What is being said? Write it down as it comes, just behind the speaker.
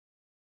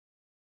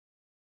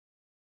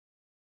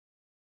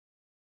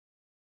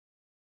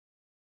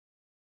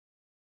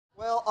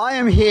Well, I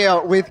am here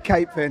with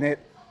Kate Burnett,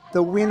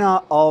 the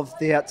winner of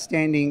the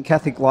Outstanding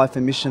Catholic Life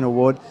and Mission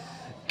Award.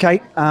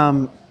 Kate,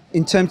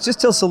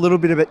 just tell us a little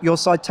bit about your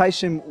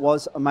citation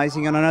was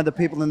amazing, and I know the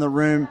people in the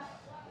room,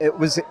 it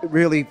was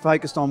really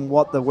focused on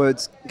what the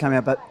words came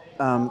out, but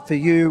for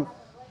you,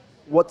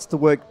 what's the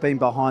work been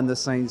behind the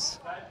scenes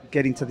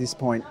getting to this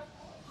point?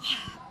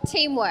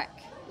 Teamwork.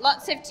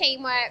 Lots of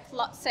teamwork,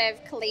 lots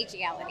of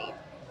collegiality.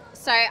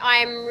 So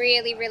I'm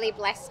really, really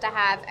blessed to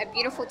have a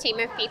beautiful team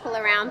of people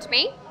around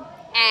me,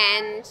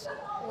 and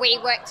we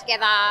work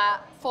together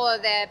for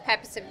the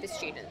purpose of the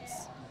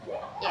students.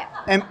 Yeah.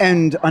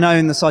 And I know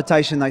in the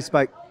citation they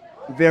spoke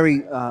very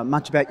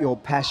much about your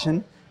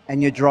passion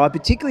and your drive,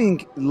 particularly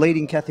in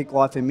leading Catholic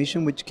Life and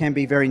Mission, which can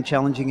be very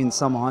challenging in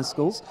some high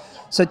schools.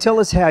 So tell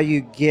us how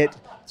you get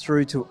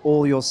through to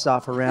all your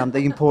staff around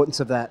the importance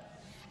of that.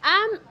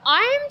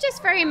 I'm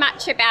just very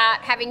much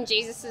about having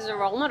Jesus as a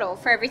role model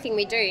for everything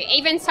we do,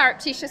 even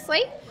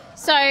surreptitiously.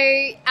 So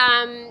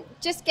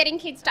just getting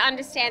kids to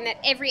understand that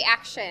every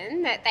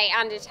action that they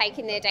undertake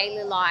in their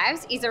daily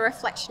lives is a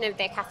reflection of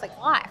their Catholic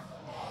life.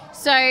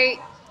 So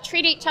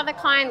treat each other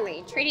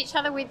kindly, treat each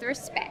other with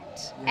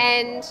respect.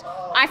 And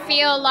I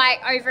feel like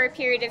over a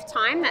period of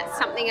time, that's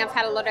something I've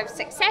had a lot of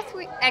success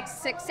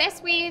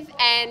with,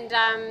 and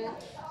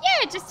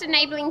just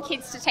enabling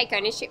kids to take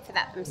ownership for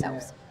that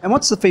themselves. Yeah. And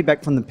what's the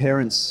feedback from the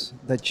parents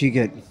that you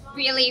get?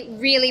 Really,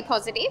 really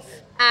positive.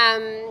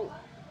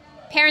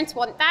 Parents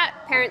want that.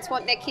 Parents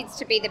want their kids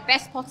to be the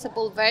best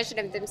possible version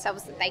of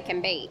themselves that they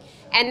can be.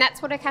 And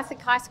that's what a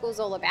Catholic high school is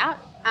all about,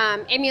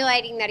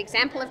 emulating that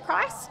example of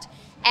Christ.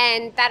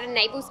 And that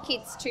enables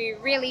kids to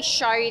really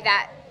show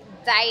that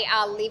they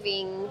are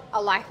living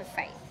a life of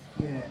faith.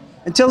 Yeah.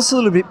 And tell us a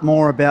little bit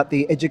more about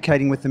the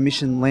Educating with the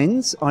Mission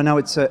lens. I know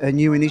it's a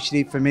new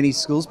initiative for many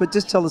schools, but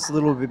just tell us a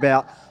little bit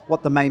about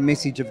what the main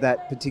message of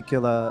that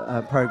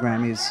particular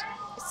program is.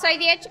 So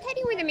the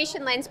Educating with a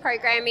Mission lens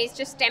program is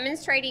just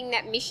demonstrating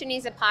that mission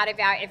is a part of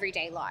our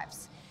everyday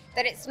lives.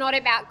 That it's not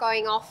about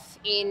going off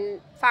in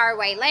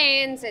faraway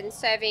lands and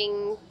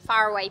serving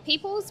faraway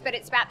peoples, but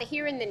it's about the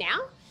here and the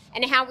now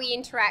and how we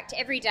interact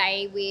every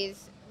day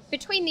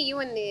between you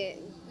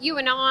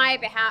and I,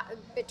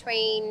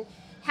 between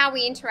how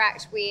we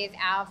interact with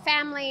our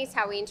families,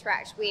 how we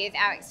interact with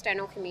our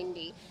external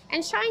community,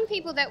 and showing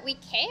people that we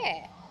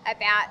care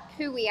about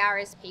who we are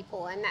as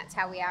people, and that's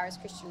how we are as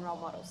Christian role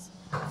models.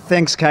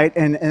 Thanks, Kate,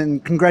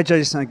 and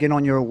congratulations again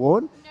on your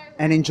award,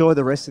 and enjoy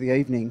the rest of the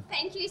evening.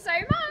 Thank you so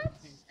much.